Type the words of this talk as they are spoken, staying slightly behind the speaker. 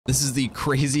This is the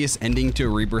craziest ending to a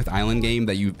Rebirth Island game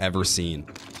that you've ever seen.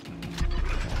 I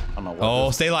don't know what Oh,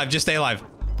 stay alive. Just stay alive.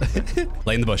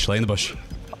 Lay in the bush. Lay in the bush.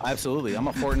 Absolutely. I'm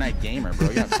a Fortnite gamer, bro.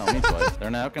 You gotta tell me twice. They're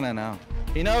not gonna know.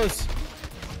 He knows.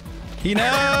 He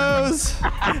knows.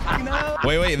 He knows.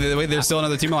 Wait. There's still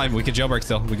another team alive. We could jailbreak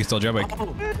still. We can still jailbreak. Oh,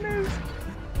 goodness.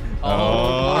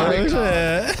 Oh, my shit.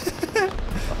 This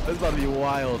is about to be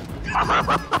wild.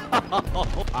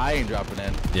 I ain't dropping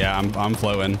in. Yeah, I'm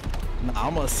floating. Nah,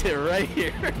 I'm gonna sit right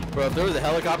here. Bro, if there was a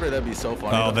helicopter, that'd be so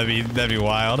funny. Oh, that'd be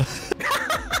wild.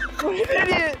 What an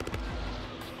idiot.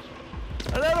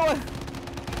 Another one.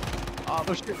 Oh,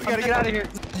 shit. We gotta get out of here.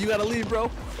 You gotta leave,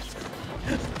 bro.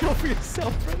 Go for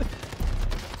yourself, brother.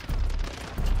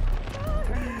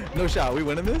 No shot. We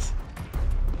winning this?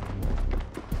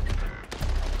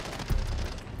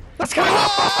 Let's go!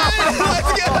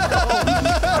 Let's go!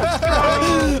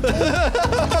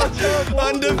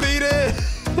 Undefeated.